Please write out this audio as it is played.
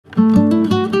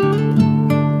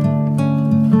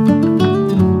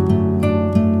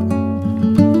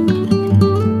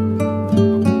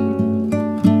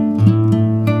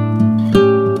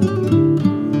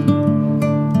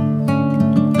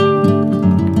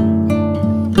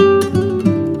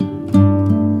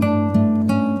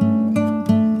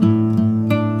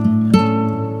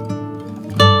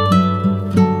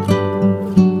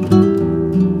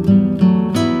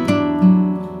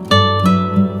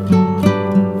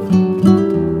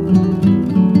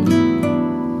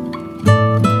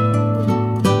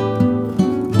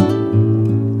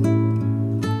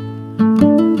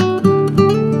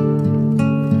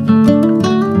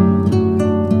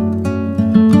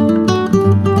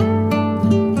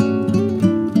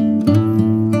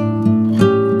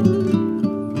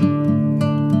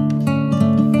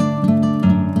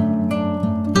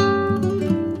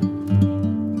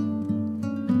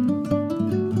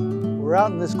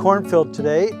cornfield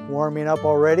today, warming up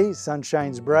already, sun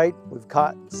shines bright. We've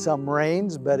caught some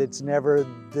rains, but it's never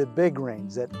the big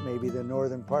rains that maybe the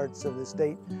northern parts of the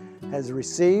state has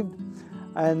received.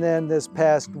 And then this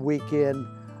past weekend,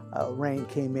 rain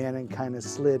came in and kind of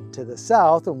slid to the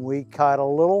south, and we caught a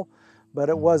little, but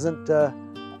it wasn't a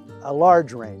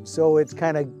large rain. So it's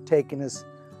kind of taken us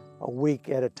a week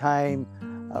at a time,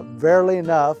 barely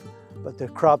enough, but the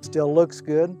crop still looks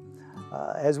good.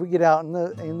 As we get out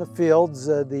in the fields,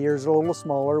 the ears are a little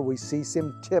smaller. We see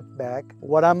some tip back.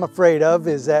 What I'm afraid of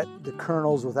is that the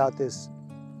kernels, without this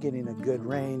getting a good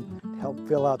rain to help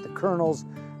fill out the kernels,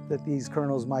 that these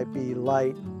kernels might be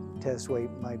light, test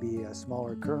weight might be a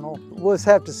smaller kernel. We'll just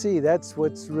have to see. That's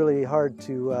what's really hard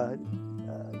to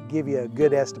give you a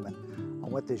good estimate on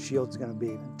what this yield's going to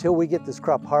be. Until we get this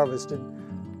crop harvested,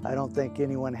 I don't think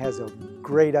anyone has a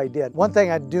great idea. One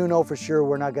thing I do know for sure,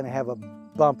 we're not going to have a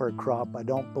bumper crop, I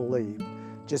don't believe,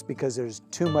 just because there's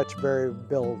too much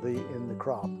variability in the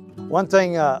crop. One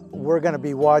thing we're going to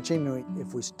be watching,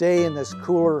 if we stay in this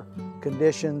cooler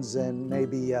conditions and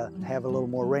maybe have a little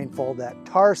more rainfall, that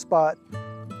tar spot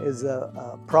is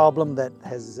a problem that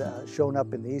has shown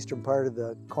up in the eastern part of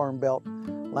the Corn Belt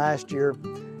last year.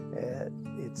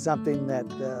 It's something that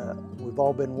we've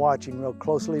all been watching real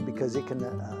closely because it can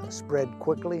spread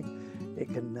quickly. It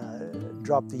can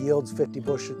drop the yields 50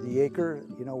 bushels the acre,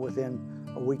 within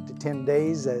a week to 10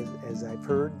 days, as I've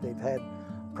heard. They've had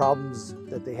problems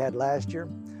that they had last year.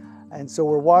 And so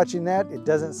we're watching that. It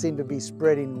doesn't seem to be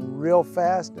spreading real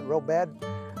fast and real bad.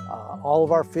 All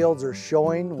of our fields are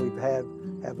showing. We've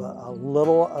have a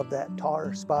little of that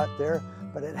tar spot there,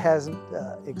 but it hasn't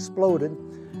exploded.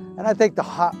 And I think the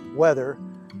hot weather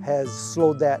has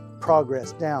slowed that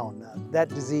progress down. That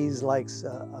disease likes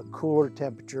a cooler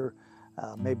temperature,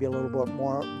 maybe a little bit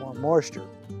more moisture.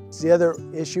 It's the other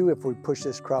issue, if we push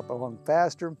this crop along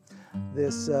faster,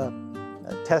 this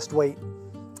test weight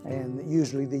and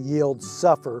usually the yields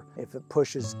suffer if it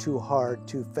pushes too hard,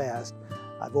 too fast.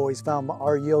 I've always found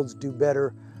our yields do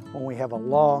better when we have a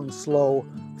long, slow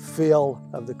fill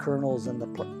of the kernels and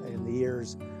the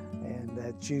ears, and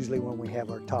that's usually when we have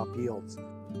our top yields.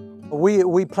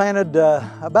 We planted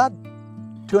about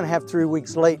 2.5 to 3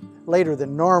 weeks later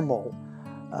than normal.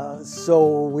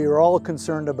 So we were all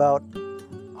concerned about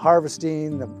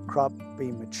harvesting, the crop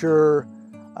being mature,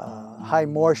 high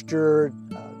moisture,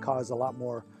 cause a lot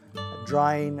more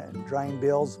drying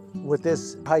bills. With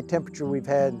this high temperature we've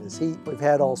had, this heat we've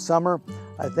had all summer,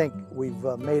 I think we've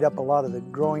made up a lot of the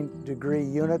growing degree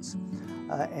units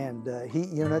and heat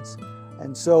units.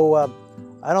 And so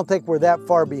I don't think we're that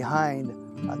far behind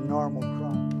a normal